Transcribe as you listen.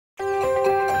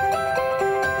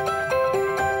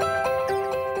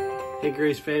Hey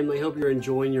Grace family, hope you're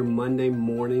enjoying your Monday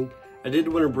morning. I did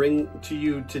want to bring to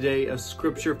you today a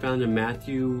scripture found in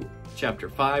Matthew chapter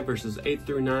 5 verses 8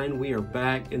 through 9. We are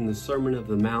back in the Sermon of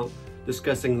the Mount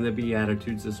discussing the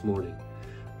Beatitudes this morning.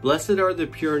 Blessed are the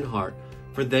pure in heart,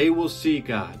 for they will see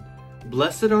God.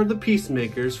 Blessed are the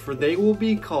peacemakers, for they will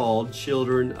be called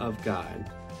children of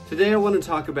God. Today I want to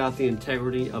talk about the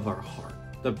integrity of our heart,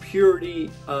 the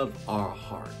purity of our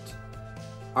heart.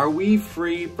 Are we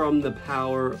free from the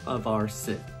power of our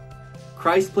sin?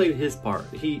 Christ played his part.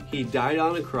 He died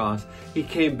on a cross. He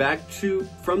came back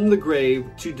from the grave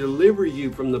to deliver you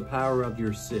from the power of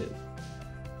your sin.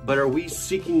 But are we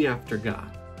seeking after God?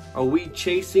 Are we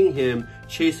chasing him,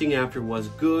 chasing after what's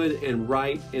good and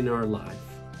right in our life?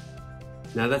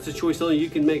 Now that's a choice only you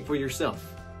can make for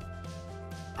yourself.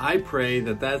 I pray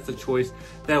that that's the choice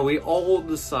that we all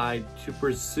decide to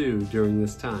pursue during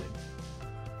this time.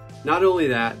 Not only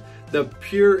that, the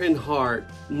pure in heart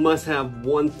must have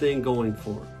one thing going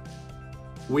for it.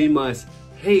 We must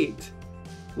hate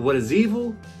what is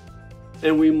evil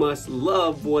and we must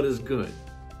love what is good.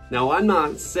 Now, I'm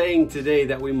not saying today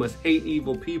that we must hate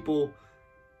evil people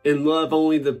and love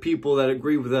only the people that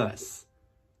agree with us.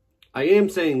 I am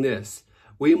saying this: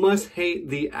 we must hate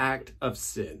the act of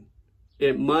sin.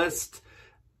 It must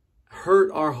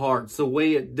hurt our hearts the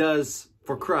way it does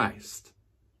for Christ.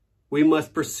 We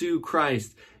must pursue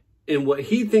Christ in what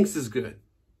he thinks is good.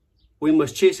 We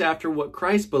must chase after what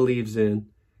Christ believes in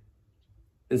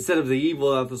instead of the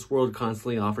evil that this world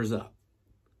constantly offers up.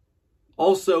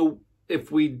 Also,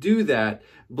 if we do that,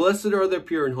 blessed are the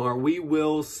pure in heart, we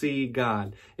will see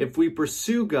God. If we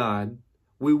pursue God,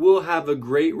 we will have a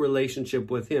great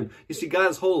relationship with him. You see,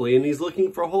 God is holy and he's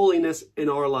looking for holiness in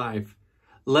our life.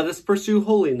 Let us pursue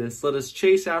holiness. Let us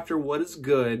chase after what is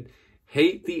good,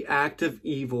 hate the act of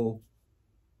evil,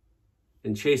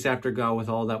 and chase after God with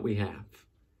all that we have.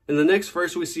 In the next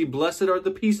verse, we see, blessed are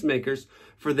the peacemakers,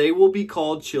 for they will be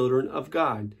called children of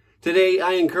God. Today,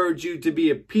 I encourage you to be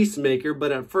a peacemaker,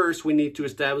 but at first, we need to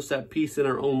establish that peace in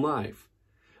our own life.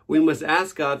 We must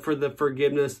ask God for the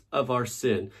forgiveness of our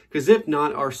sin, because if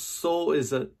not, our soul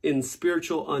is in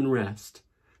spiritual unrest.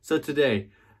 So today,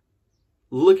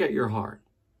 look at your heart.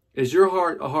 Is your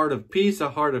heart a heart of peace, a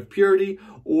heart of purity,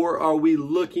 or are we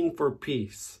looking for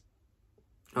peace?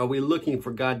 Are we looking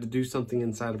for God to do something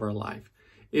inside of our life?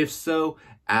 If so,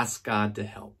 ask God to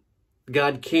help.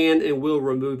 God can and will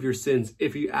remove your sins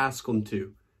if you ask him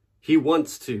to. He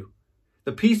wants to.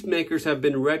 The peacemakers have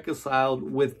been reconciled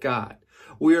with God.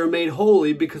 We are made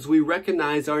holy because we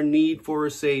recognize our need for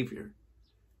a Savior.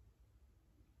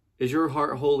 Is your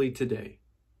heart holy today?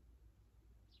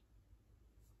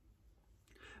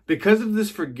 Because of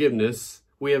this forgiveness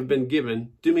we have been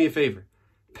given, do me a favor.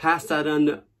 Pass that on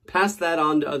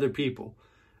to other people.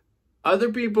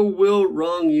 Other people will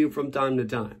wrong you from time to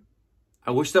time.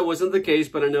 I wish that wasn't the case,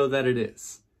 but I know that it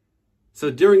is.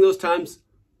 So during those times,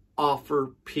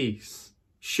 offer peace.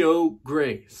 Show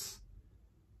grace.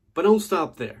 But don't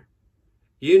stop there.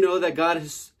 You know that God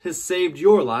has saved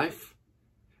your life.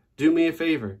 Do me a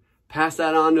favor. Pass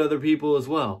that on to other people as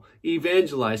well.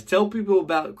 Evangelize. Tell people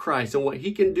about Christ and what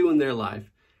he can do in their life.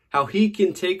 How he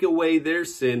can take away their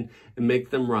sin and make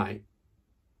them right.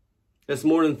 This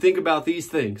morning, think about these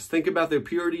things. Think about the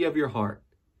purity of your heart.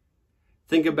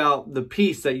 Think about the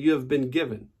peace that you have been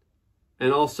given.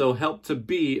 And also help to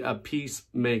be a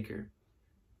peacemaker.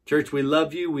 Church, we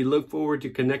love you. We look forward to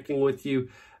connecting with you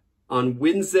on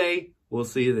Wednesday. We'll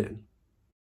see you then.